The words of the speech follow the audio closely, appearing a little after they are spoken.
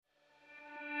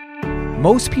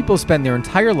Most people spend their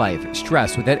entire life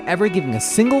stressed without ever giving a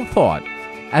single thought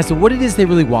as to what it is they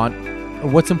really want or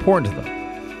what's important to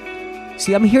them.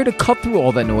 See, I'm here to cut through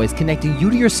all that noise, connecting you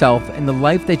to yourself and the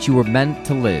life that you were meant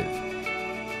to live.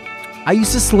 I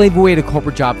used to slave away at a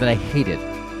corporate job that I hated,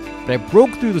 but I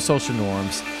broke through the social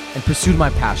norms and pursued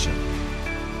my passion.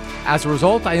 As a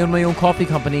result, I own my own coffee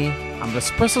company, I'm an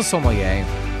espresso sommelier,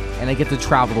 and I get to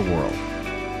travel the world.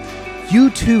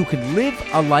 You too can live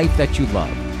a life that you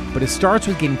love, but it starts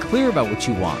with getting clear about what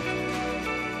you want.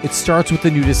 It starts with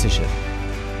a new decision.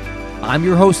 I'm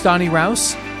your host, Donnie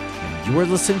Rouse, and you're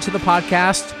listening to the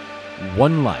podcast,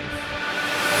 One Life.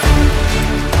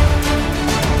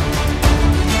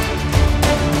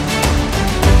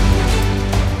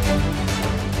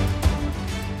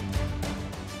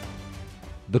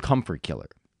 The Comfort Killer.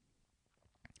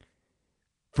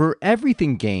 For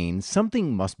everything gained,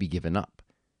 something must be given up.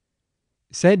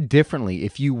 Said differently,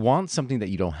 if you want something that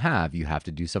you don't have, you have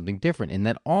to do something different. And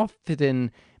that often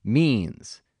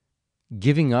means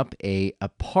giving up a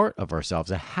part of ourselves,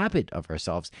 a habit of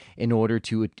ourselves, in order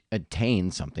to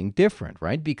attain something different,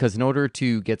 right? Because in order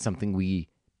to get something we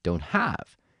don't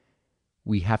have,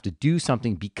 we have to do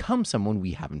something, become someone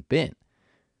we haven't been.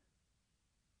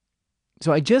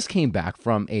 So I just came back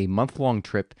from a month-long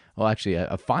trip, well, actually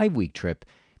a 5-week trip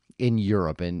in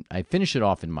Europe, and I finished it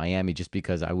off in Miami just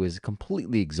because I was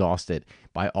completely exhausted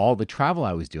by all the travel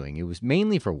I was doing. It was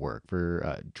mainly for work,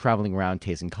 for traveling around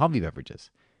tasting coffee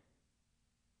beverages.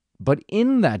 But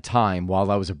in that time while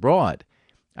I was abroad,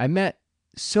 I met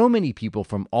so many people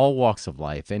from all walks of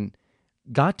life and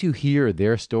got to hear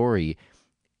their story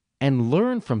and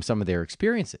learn from some of their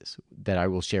experiences that I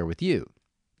will share with you.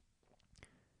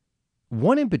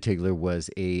 One in particular was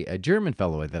a German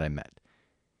fellow that I met.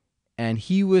 And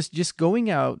he was just going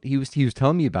out, he was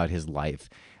telling me about his life,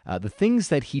 the things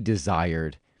that he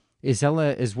desired, as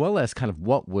well as kind of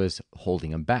what was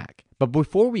holding him back. But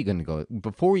before we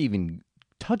even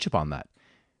touch upon that,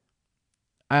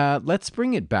 let's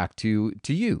bring it back to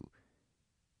you.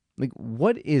 Like,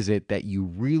 what is it that you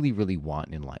really, really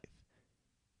want in life?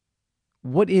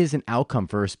 What is an outcome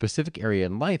for a specific area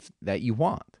in life that you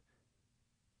want?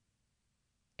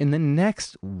 And then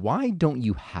next, why don't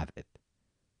you have it?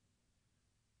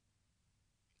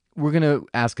 We're going to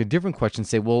ask a different question,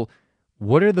 say, well,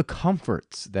 what are the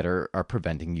comforts that are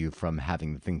preventing you from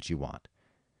having the things you want?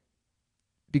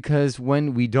 Because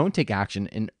when we don't take action,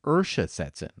 inertia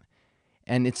sets in.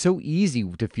 And it's so easy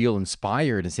to feel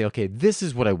inspired and say, okay, this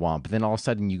is what I want. But then all of a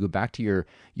sudden you go back to your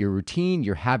routine,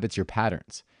 your habits, your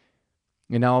patterns.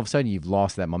 And now all of a sudden you've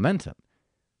lost that momentum.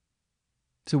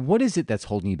 So what is it that's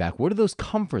holding you back? What are those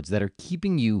comforts that are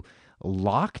keeping you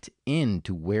locked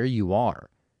into where you are?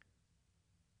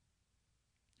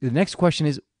 The next question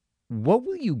is, what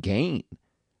will you gain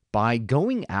by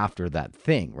going after that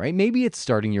thing, right? Maybe it's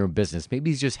starting your own business.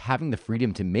 Maybe it's just having the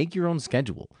freedom to make your own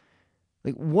schedule.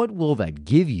 Like, what will that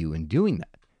give you in doing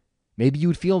that? Maybe you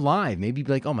would feel alive. Maybe you'd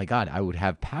be like, oh my God, I would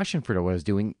have passion for what I was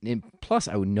doing. And plus,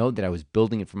 I would know that I was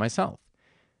building it for myself.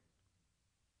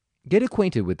 Get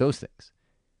acquainted with those things.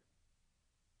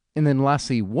 And then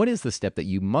lastly, what is the step that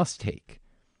you must take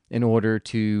in order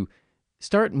to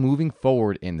start moving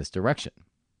forward in this direction?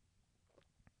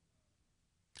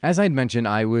 As I'd mentioned,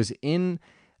 I was in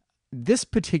this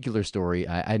particular story.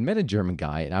 I'd met a German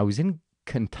guy, and I was in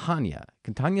Catania,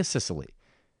 Sicily.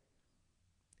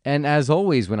 And as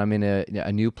always, when I'm in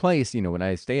a new place, when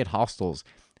I stay at hostels,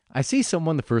 I see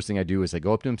someone, the first thing I do is I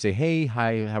go up to him and say, hey,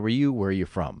 hi, how are you? Where are you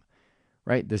from?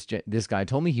 Right? This guy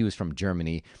told me he was from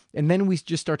Germany. And then we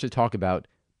just start to talk about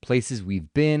places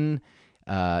we've been,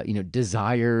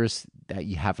 desires that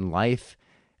you have in life,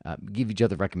 give each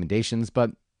other recommendations.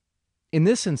 But in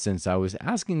this instance, I was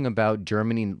asking about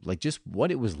Germany, like just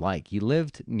what it was like. He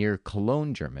lived near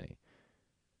Cologne, Germany.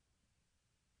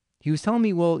 He was telling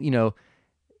me, well,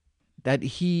 that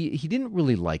he didn't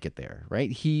really like it there, right?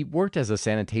 He worked as a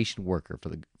sanitation worker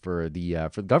for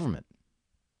the government.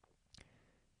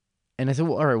 And I said,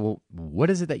 well, all right, well, what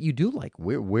is it that you do like?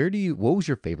 What was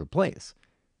your favorite place?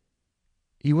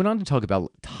 He went on to talk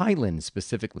about Thailand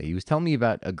specifically. He was telling me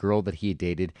about a girl that he had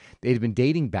dated. They had been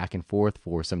dating back and forth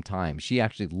for some time. She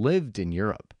actually lived in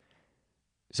Europe.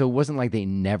 So it wasn't like they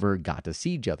never got to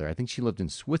see each other. I think she lived in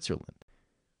Switzerland.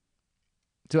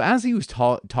 So as he was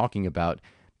talking about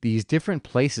these different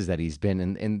places that he's been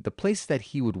and the places that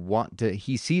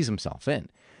he sees himself in,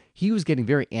 he was getting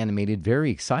very animated, very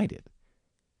excited.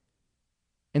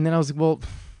 And then I was like,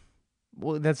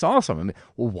 well, that's awesome. I mean,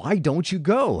 well, why don't you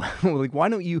go? Like, why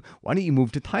don't you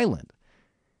move to Thailand?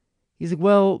 He's like,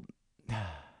 well,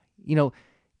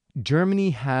 Germany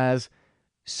has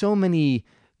so many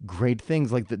great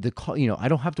things like I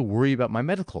don't have to worry about my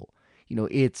medical. He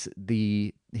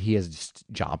has just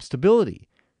job stability.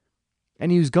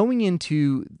 And he was going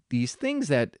into these things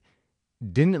that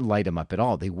didn't light him up at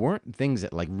all. They weren't things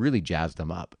that like really jazzed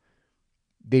him up.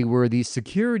 They were these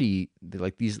security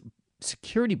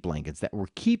blankets that were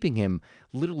keeping him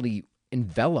literally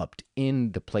enveloped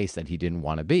in the place that he didn't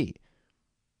want to be.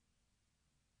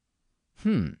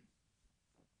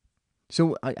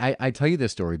 So I tell you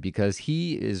this story because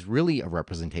he is really a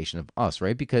representation of us,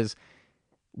 right? Because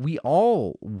we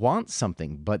all want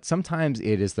something, but sometimes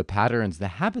it is the patterns, the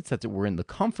habits that we're in, the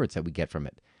comforts that we get from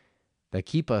it that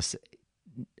keep us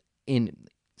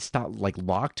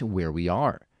locked where we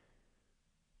are.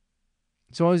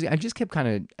 So I just kept kind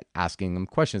of asking him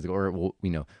questions, or what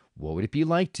would it be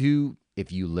like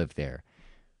if you lived there,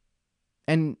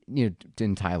 and in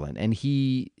Thailand? And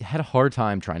he had a hard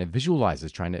time trying to visualize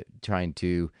this, trying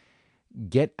to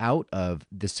get out of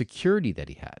the security that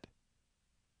he had.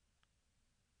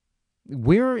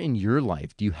 Where in your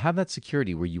life do you have that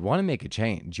security where you want to make a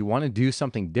change, you want to do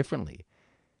something differently,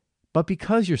 but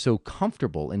because you're so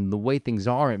comfortable in the way things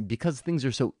are, and because things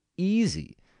are so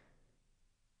easy,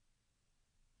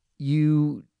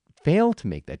 you fail to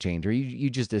make that change, or you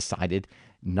just decided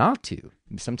not to,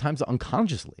 sometimes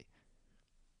unconsciously?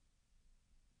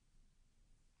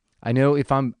 I know,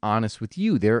 if I'm honest with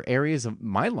you, there are areas of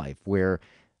my life where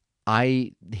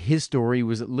his story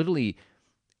was literally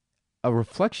a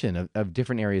reflection of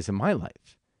different areas of my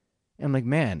life. And I'm like,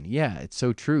 man, yeah, it's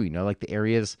so true. Like the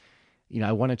areas,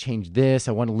 I want to change this,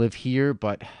 I want to live here,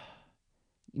 but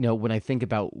when I think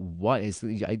about I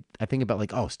think about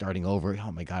like, oh, starting over.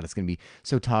 Oh my God, it's going to be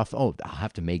so tough. Oh, I'll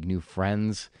have to make new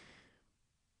friends.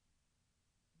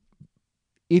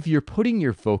 If you're putting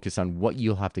your focus on what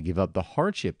you'll have to give up, the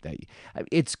hardship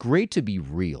it's great to be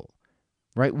real,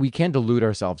 right? We can't delude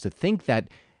ourselves to think that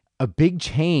a big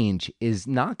change is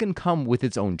not going to come with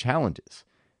its own challenges.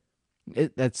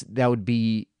 That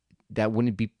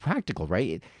wouldn't be practical,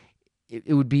 right?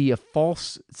 It would be a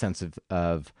false sense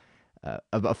of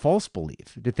a false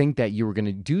belief to think that you were going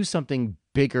to do something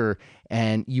bigger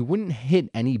and you wouldn't hit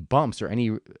any bumps or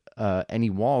any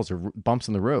walls or bumps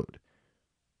in the road.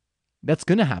 That's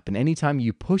going to happen anytime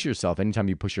you push yourself, anytime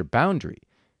you push your boundary.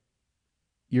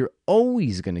 You're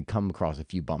always going to come across a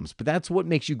few bumps, but that's what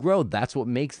makes you grow. That's what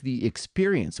makes the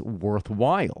experience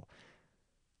worthwhile.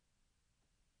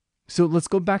 So let's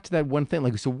go back to that one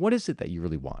thing. So what is it that you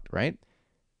really want, right?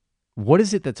 What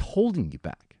is it that's holding you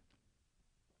back?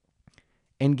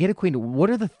 And get acquainted. What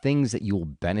are the things that you will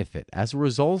benefit as a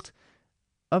result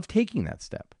of taking that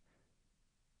step?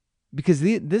 Because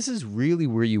this is really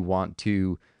where you want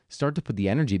to start to put the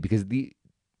energy, because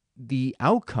the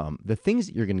outcome, the things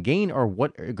that you're going to gain are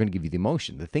what are going to give you the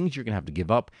emotion. The things you're going to have to give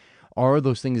up are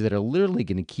those things that are literally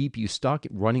going to keep you stuck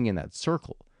running in that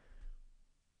circle.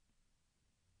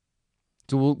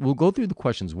 So we'll go through the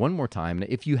questions one more time.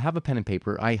 And if you have a pen and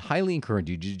paper, I highly encourage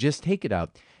you to just take it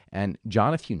out and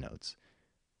jot a few notes.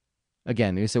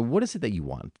 Again, you say, what is it that you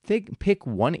want? Pick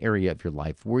one area of your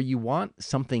life where you want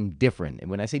something different. And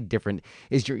when I say different,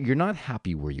 is you're not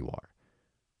happy where you are.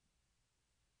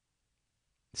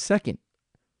 Second,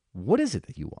 what is it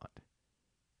that you want?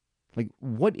 Like,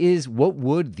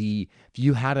 if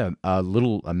you had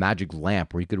a magic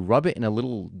lamp where you could rub it and a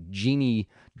little genie,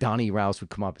 Donnie Rouse, would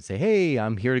come up and say, hey,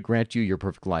 I'm here to grant you your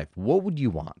perfect life. What would you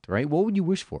want, right? What would you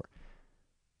wish for?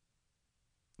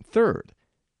 Third,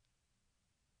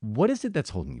 what is it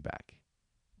that's holding you back?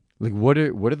 Like, what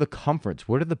are the comforts?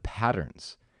 What are the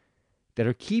patterns that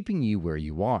are keeping you where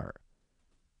you are?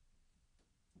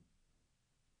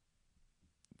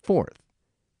 Fourth,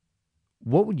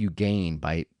 what would you gain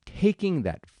by taking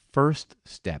that first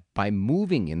step, by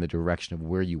moving in the direction of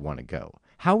where you want to go?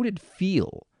 How would it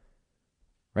feel,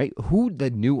 right? Who would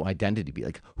the new identity be?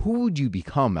 Like, who would you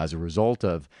become as a result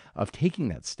of taking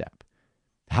that step?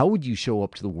 How would you show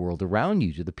up to the world around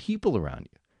you, to the people around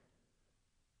you?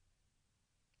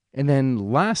 And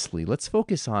then lastly, let's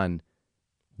focus on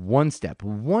one step,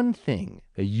 one thing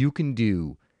that you can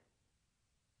do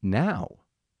now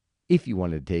if you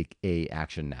want to take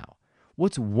action now.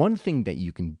 What's one thing that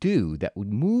you can do that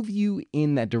would move you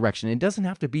in that direction? It doesn't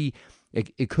have to be,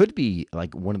 it could be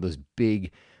like one of those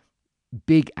big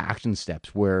action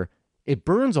steps where it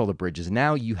burns all the bridges.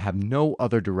 Now you have no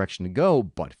other direction to go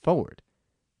but forward.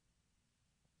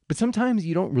 But sometimes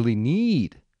you don't really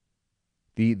need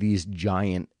these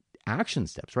giant action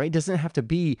steps, right? It doesn't have to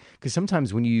be, because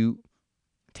sometimes when you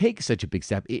take such a big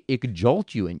step, it could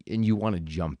jolt you and you want to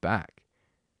jump back.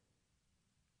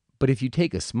 But if you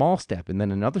take a small step and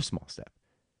then another small step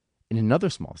and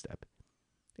another small step,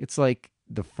 it's like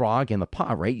the frog in the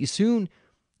pot, right?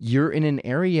 You're in an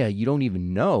area you don't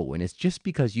even know, and it's just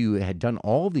because you had done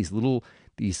all these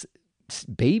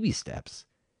baby steps.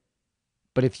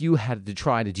 But if you had to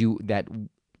try to do that,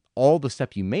 all the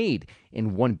step you made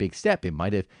in one big step, it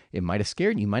might have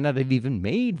scared you. You might not have even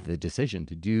made the decision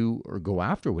to do or go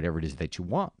after whatever it is that you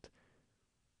want.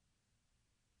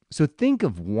 So think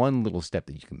of one little step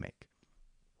that you can make.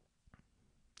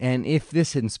 And if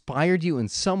this inspired you in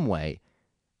some way,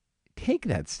 take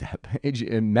that step.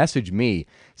 Message me.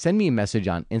 Send me a message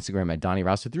on Instagram at Donnie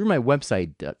Rouse or through my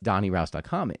website,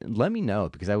 DonnieRouse.com. And let me know,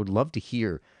 because I would love to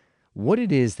hear what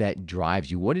it is that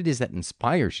drives you, what it is that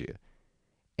inspires you,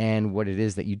 and what it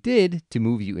is that you did to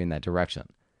move you in that direction.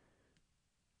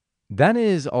 That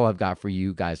is all I've got for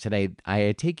you guys today. I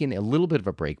had taken a little bit of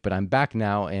a break, but I'm back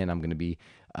now, and I'm going to be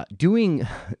doing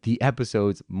the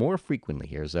episodes more frequently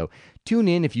here. So tune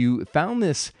in if you found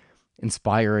this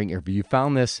inspiring, or if you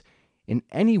found this in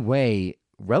any way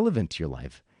relevant to your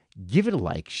life. Give it a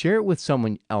like. Share it with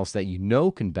someone else that you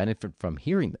know can benefit from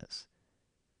hearing this.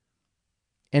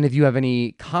 And if you have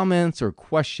any comments or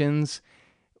questions,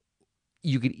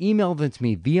 you can email them to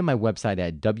me via my website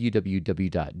at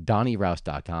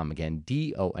www.donnierouse.com. Again,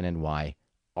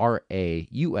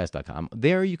 DonnieRaus.com.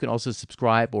 There you can also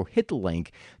subscribe or hit the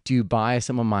link to buy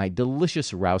some of my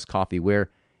delicious Rouse coffee, where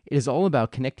it is all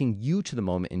about connecting you to the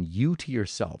moment and you to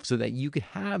yourself, so that you could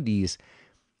have these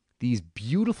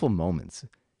beautiful moments.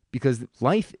 Because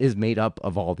life is made up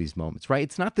of all these moments, right?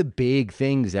 It's not the big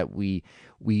things that we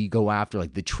go after,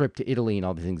 like the trip to Italy and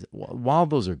all the things. While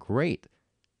those are great,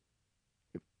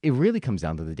 it really comes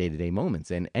down to the day-to-day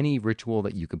moments, and any ritual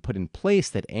that you can put in place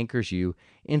that anchors you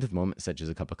into the moment, such as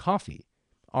a cup of coffee,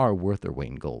 are worth their weight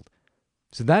in gold.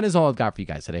 So that is all I've got for you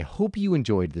guys today. I hope you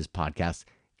enjoyed this podcast.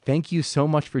 Thank you so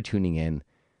much for tuning in.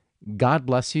 God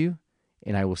bless you,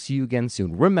 and I will see you again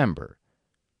soon. Remember,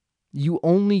 you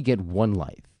only get one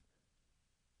life.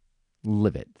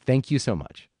 Live it. Thank you so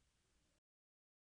much.